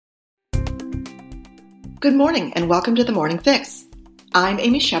Good morning and welcome to The Morning Fix. I'm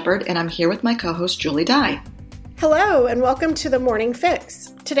Amy Shepard and I'm here with my co-host Julie Dye. Hello and welcome to The Morning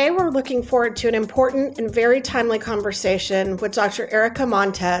Fix. Today we're looking forward to an important and very timely conversation with Dr. Erica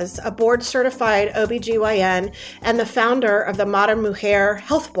Montez, a board-certified OBGYN and the founder of the Modern Mujer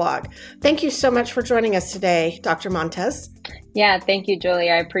health blog. Thank you so much for joining us today, Dr. Montez. Yeah, thank you,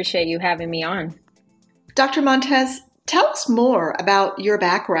 Julie. I appreciate you having me on. Dr. Montez, tell us more about your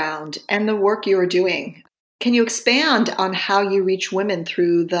background and the work you are doing. Can you expand on how you reach women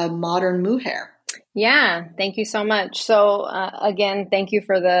through the Modern Mujer? Yeah, thank you so much. So again, thank you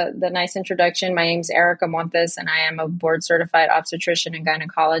for the nice introduction. My name is Erica Montez, and I am a board-certified obstetrician and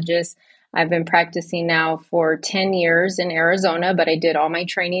gynecologist. I've been practicing now for 10 years in Arizona, but I did all my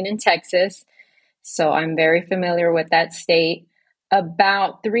training in Texas. So I'm very familiar with that state.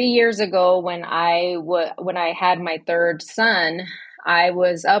 About 3 years ago, when I had my third son, I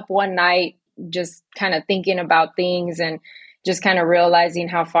was up one night just kind of thinking about things and just kind of realizing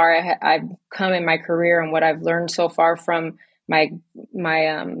how far I've come in my career and what I've learned so far from my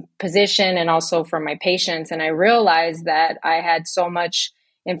position and also from my patients. And I realized that I had so much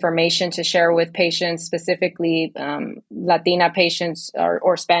information to share with patients, specifically Latina patients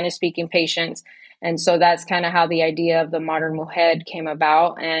or Spanish-speaking patients. And so that's kind of how the idea of the Modern Mujer came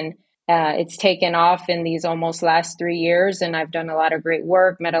about. And it's taken off in these almost last 3 years. And I've done a lot of great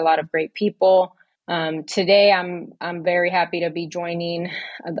work, met a lot of great people. Today, I'm very happy to be joining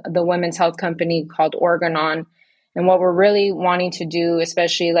the women's health company called Organon. And what we're really wanting to do,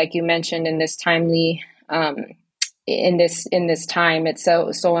 especially like you mentioned in this timely, in this time, it's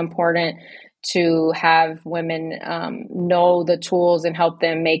so important to have women know the tools and help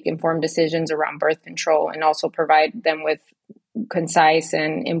them make informed decisions around birth control, and also provide them with concise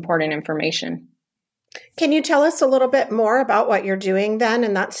and important information. Can you tell us a little bit more about what you're doing then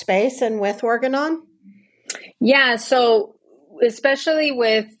in that space and with Organon? Yeah, so especially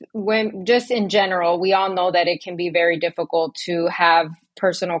just in general, we all know that it can be very difficult to have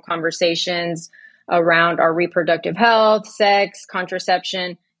personal conversations around our reproductive health, sex,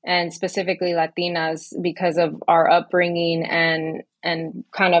 contraception, and specifically Latinas because of our upbringing and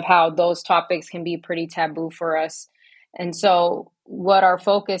kind of how those topics can be pretty taboo for us. And so what our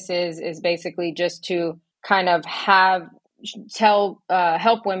focus is basically just to kind of help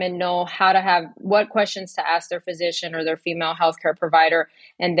women know what questions to ask their physician or their female healthcare provider,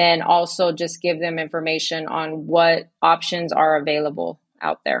 and then also just give them information on what options are available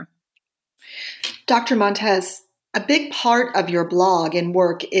out there. Dr. Montez, a big part of your blog and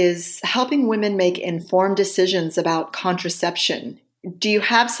work is helping women make informed decisions about contraception. Do you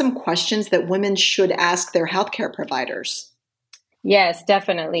have some questions that women should ask their healthcare providers? Yes,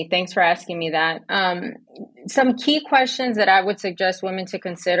 definitely. Thanks for asking me that. Some key questions that I would suggest women to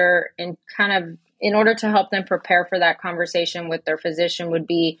consider in order to help them prepare for that conversation with their physician would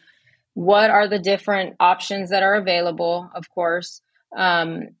be, what are the different options that are available, of course?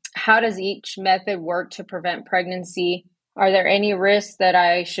 How does each method work to prevent pregnancy? Are there any risks that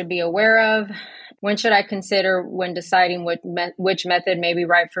I should be aware of? When should I consider when deciding which method may be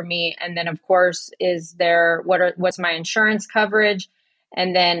right for me? And then, of course, what's my insurance coverage?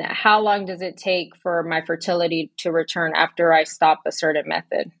 And then how long does it take for my fertility to return after I stop a certain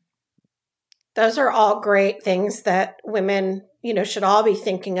method? Those are all great things that women, should all be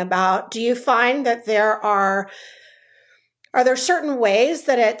thinking about. Do you find that are there certain ways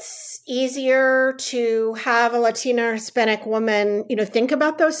that it's easier to have a Latina or Hispanic woman, think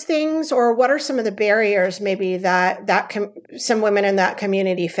about those things? Or what are some of the barriers maybe that some women in that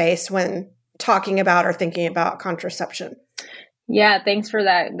community face when talking about or thinking about contraception? Yeah, thanks for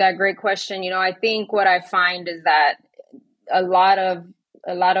that great question. I think what I find is that a lot of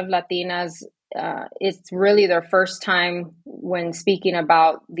Latinas, it's really their first time when speaking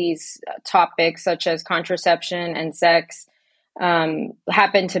about these topics such as contraception and sex,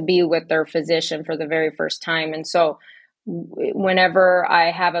 happen to be with their physician for the very first time. And so whenever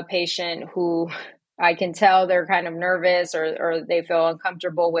I have a patient who I can tell they're kind of nervous or they feel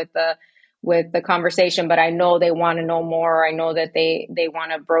uncomfortable with the conversation, but I know they want to know more, I know that they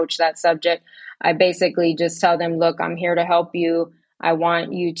want to broach that subject, I basically just tell them, look, I'm here to help you. I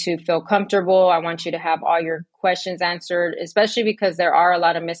want you to feel comfortable. I want you to have all your questions answered, especially because there are a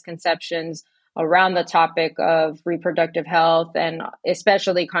lot of misconceptions around the topic of reproductive health and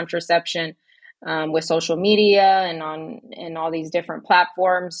especially contraception with social media and on all these different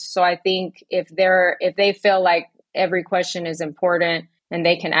platforms. So I think if they feel like every question is important and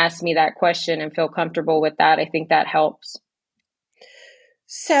they can ask me that question and feel comfortable with that, I think that helps.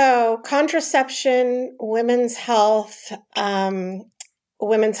 So contraception, women's health,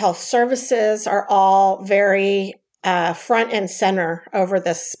 women's health services are all very front and center over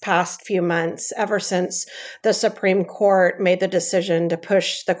this past few months, ever since the Supreme Court made the decision to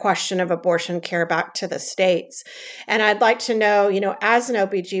push the question of abortion care back to the states. And I'd like to know, as an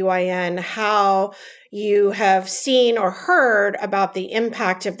OBGYN, how you have seen or heard about the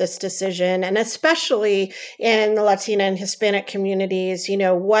impact of this decision, and especially in the Latina and Hispanic communities.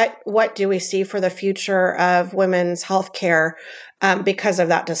 What do we see for the future of women's health care because of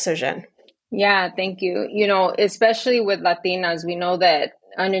that decision? Yeah, thank you. Especially with Latinas, we know that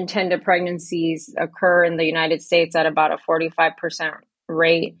unintended pregnancies occur in the United States at about a 45%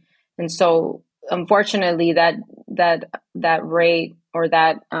 rate. And so unfortunately that rate, or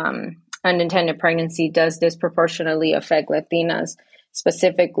that unintended pregnancy, does disproportionately affect Latinas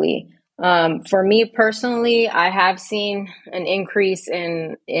specifically. For me personally, I have seen an increase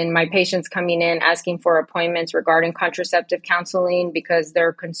in my patients coming in asking for appointments regarding contraceptive counseling because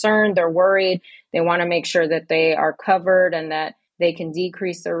they're concerned, they're worried, they want to make sure that they are covered and that they can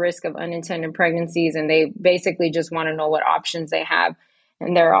decrease the risk of unintended pregnancies. And they basically just want to know what options they have.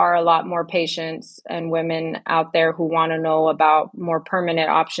 And there are a lot more patients and women out there who want to know about more permanent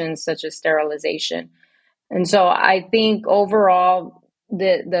options such as sterilization. And so I think overall,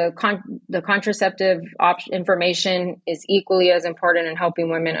 the contraceptive information is equally as important in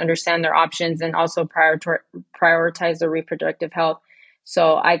helping women understand their options and also prioritize their reproductive health.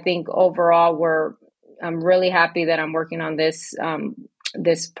 So I think overall, I'm really happy that I'm working on this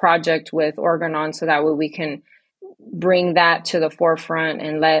project with Organon, so that way we can bring that to the forefront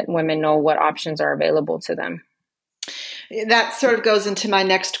and let women know what options are available to them. That sort of goes into my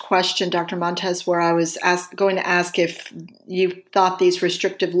next question, Dr. Montes, where I was going to ask if you thought these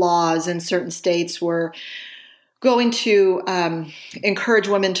restrictive laws in certain states were going to encourage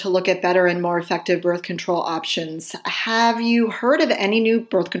women to look at better and more effective birth control options. Have you heard of any new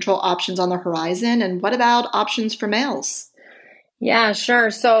birth control options on the horizon? And what about options for males? Yeah,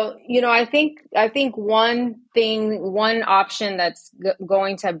 sure. So, I think one option that's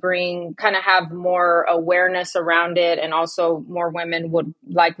going to have more awareness around it, and also more women would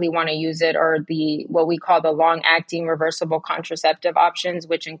likely want to use it, are what we call the long-acting reversible contraceptive options,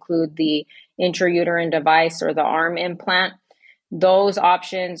 which include the intrauterine device or the arm implant. Those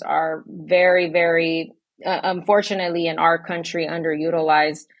options are very, very, unfortunately, in our country,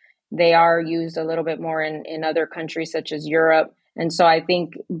 underutilized. They are used a little bit more in other countries such as Europe. And so I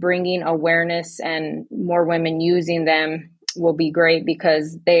think bringing awareness and more women using them will be great,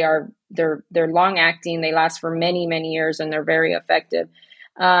 because they're long acting, they last for many, many years, and they're very effective.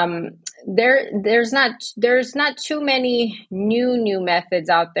 There's not too many new methods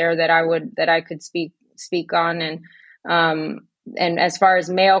out there that I could speak on. And as far as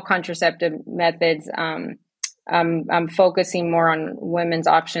male contraceptive methods, I'm focusing more on women's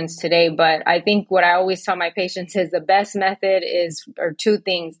options today. But I think what I always tell my patients is the best method are two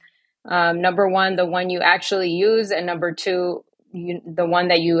things. Number one, the one you actually use, and number two, the one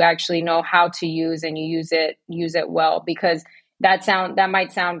that you actually know how to use, and you use it well. Because that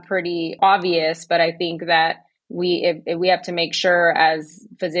might sound pretty obvious, but I think that if we have to make sure as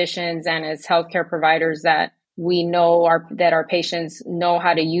physicians and as healthcare providers that we know that our patients know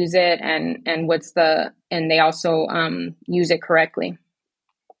how to use it, and they also use it correctly.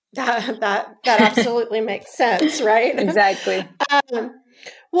 That absolutely makes sense, right? Exactly.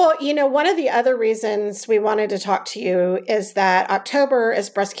 Well, one of the other reasons we wanted to talk to you is that October is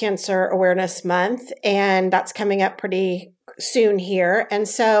Breast Cancer Awareness Month, and that's coming up pretty soon here. And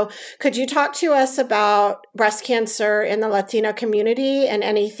so could you talk to us about breast cancer in the Latino community and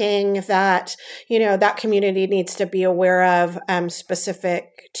anything that, that community needs to be aware of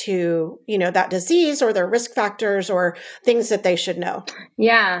specific to, that disease, or their risk factors, or things that they should know?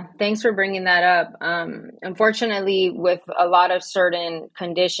 Yeah, thanks for bringing that up. Unfortunately, with a lot of certain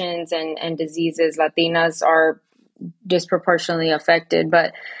conditions and diseases, Latinas are disproportionately affected.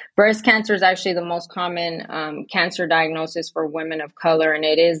 But breast cancer is actually the most common cancer diagnosis for women of color, and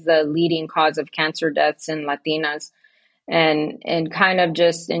it is the leading cause of cancer deaths in Latinas. And kind of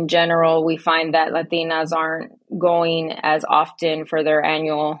just in general, we find that Latinas aren't going as often for their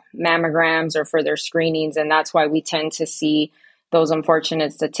annual mammograms or for their screenings, and that's why we tend to see those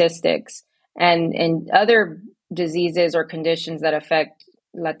unfortunate statistics. And other diseases or conditions that affect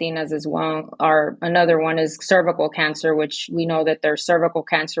Latinas as well another one is cervical cancer, which we know that their cervical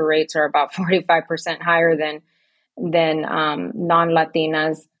cancer rates are about 45% higher than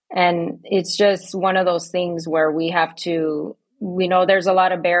non-Latinas. And it's just one of those things where we know there's a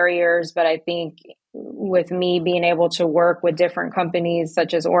lot of barriers, but I think with me being able to work with different companies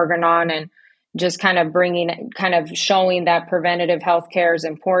such as Organon just kind of showing that preventative healthcare is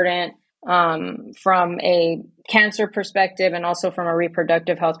important from a cancer perspective and also from a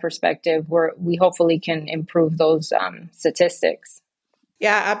reproductive health perspective, where we hopefully can improve those statistics.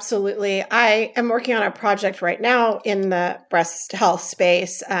 Yeah, absolutely. I am working on a project right now in the breast health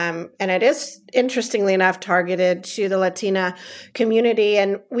space, and it is, interestingly enough, targeted to the Latina community.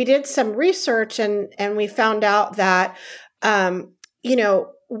 And we did some research, and we found out that,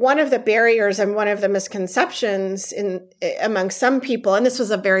 one of the barriers and one of the misconceptions among some people, and this was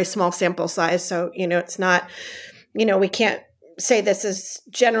a very small sample size, so it's not, we can't say this is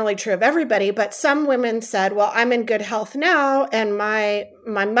generally true of everybody, but some women said, well, I'm in good health now and my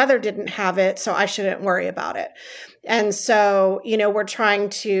mother didn't have it, so I shouldn't worry about it. And so, we're trying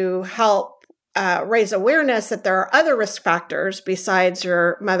to help raise awareness that there are other risk factors besides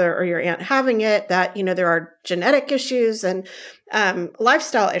your mother or your aunt having it, that, there are genetic issues and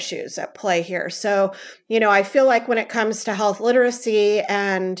lifestyle issues at play here. So, I feel like when it comes to health literacy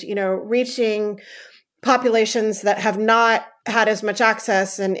and, reaching populations that have not had as much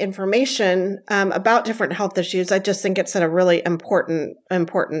access and information about different health issues, I just think it's a really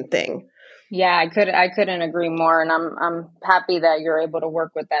important thing. Yeah, I couldn't agree more, and I'm happy that you're able to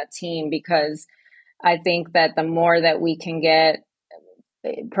work with that team, because I think that the more that we can get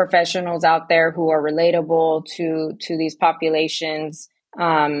professionals out there who are relatable to these populations,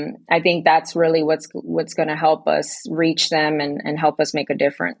 I think that's really what's going to help us reach them and help us make a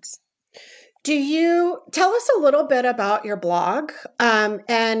difference. Do you tell us a little bit about your blog? And,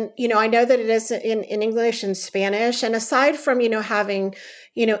 I know that it is in English and Spanish. And aside from, having,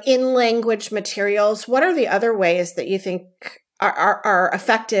 in-language materials, what are the other ways that you think are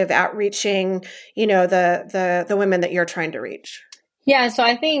effective at reaching, the women that you're trying to reach? Yeah, so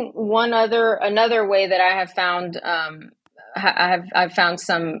I think another way that I have found, I've found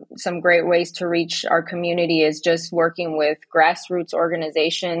some great ways to reach our community is just working with grassroots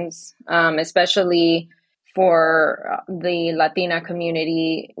organizations, especially for the Latina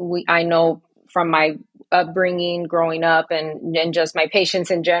community. I know from my upbringing growing up and just my patients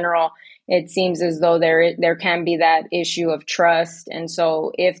in general, it seems as though there can be that issue of trust. And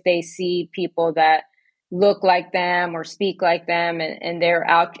so if they see people that look like them or speak like them and they're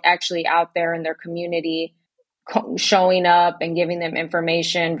actually out there in their community, showing up and giving them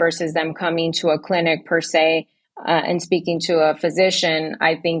information versus them coming to a clinic per se and speaking to a physician,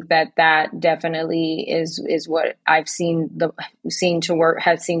 I think that definitely is what I've seen to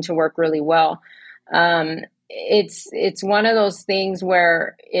work really well. It's one of those things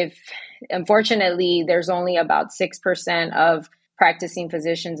where unfortunately there's only about 6% of practicing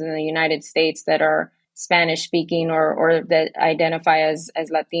physicians in the United States that are Spanish speaking or that identify as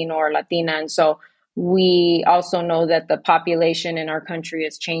Latino or Latina, and so we also know that the population in our country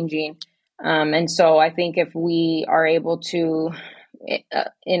is changing. And so I think if we are able to,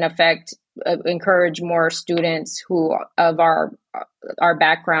 in effect, encourage more students who of our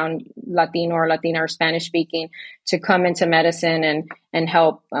background, Latino or Latina or Spanish speaking, to come into medicine and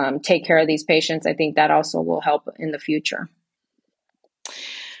help take care of these patients, I think that also will help in the future.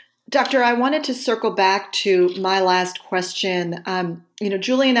 Doctor, I wanted to circle back to my last question.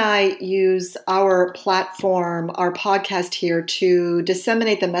 Julie and I use our platform, our podcast here, to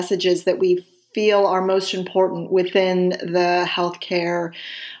disseminate the messages that we feel are most important within the healthcare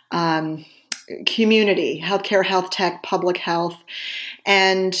community, healthcare, health tech, public health.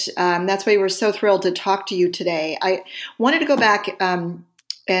 And that's why we're so thrilled to talk to you today. I wanted to go back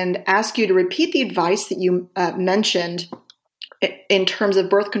and ask you to repeat the advice that you mentioned in terms of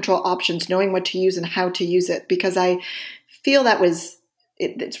birth control options, knowing what to use and how to use it, because I feel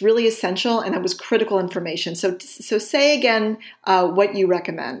it's really essential and it was critical information. So say again what you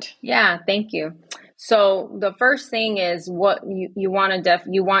recommend. Yeah, thank you. So the first thing is what you want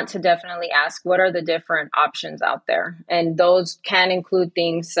to definitely ask, what are the different options out there? And those can include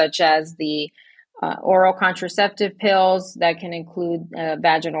things such as the oral contraceptive pills, that can include a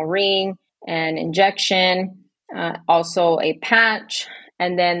vaginal ring, an injection, also a patch,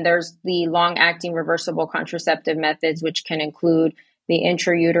 and then there's the long-acting reversible contraceptive methods, which can include the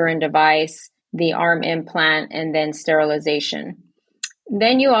intrauterine device, the arm implant, and then sterilization.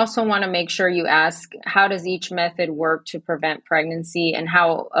 Then you also want to make sure you ask, how does each method work to prevent pregnancy and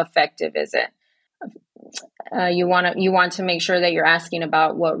how effective is it? You want to make sure that you're asking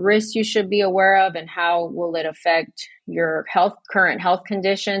about what risks you should be aware of and how will it affect your current health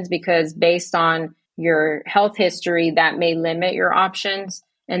conditions, because based on your health history, that may limit your options.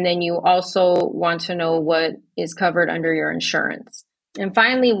 And then you also want to know what is covered under your insurance. And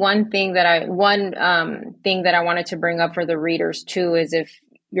finally, one thing that I wanted to bring up for the readers too is if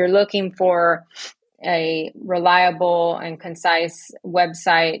you're looking for a reliable and concise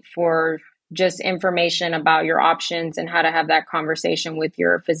website for just information about your options and how to have that conversation with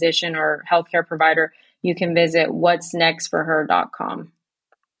your physician or healthcare provider, you can visit whatsnextforher.com.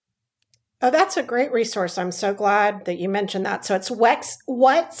 Oh, that's a great resource. I'm so glad that you mentioned that. So it's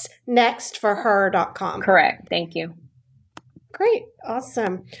whatsnextforher.com. Correct. Thank you. Great.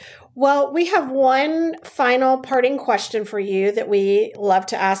 Awesome. Well, we have one final parting question for you that we love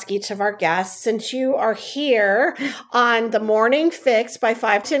to ask each of our guests. Since you are here on the Morning Fix by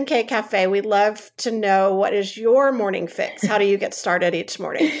 510K Cafe, we'd love to know, what is your morning fix? How do you get started each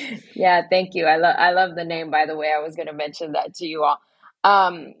morning? Yeah, thank you. I love the name, by the way. I was going to mention that to you all.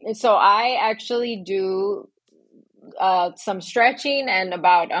 So I actually do some stretching and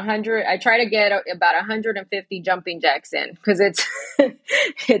about 100. I try to get about 150 jumping jacks in because it's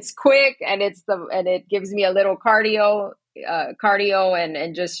it's quick and it gives me a little cardio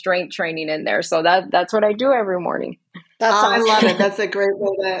and just strength training in there. So that's what I do every morning. That's awesome. I love it. That's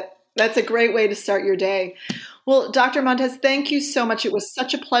a great way to start your day. Well, Dr. Montes, thank you so much. It was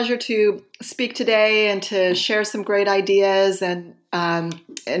such a pleasure to speak today and to share some great ideas, and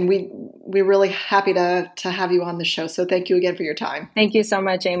we're really happy to have you on the show. So thank you again for your time. Thank you so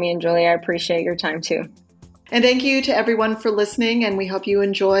much, Amy and Julie. I appreciate your time too. And thank you to everyone for listening, and we hope you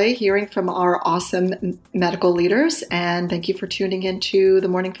enjoy hearing from our awesome medical leaders. And thank you for tuning into the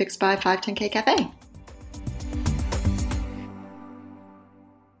Morning Fix by 510K Cafe.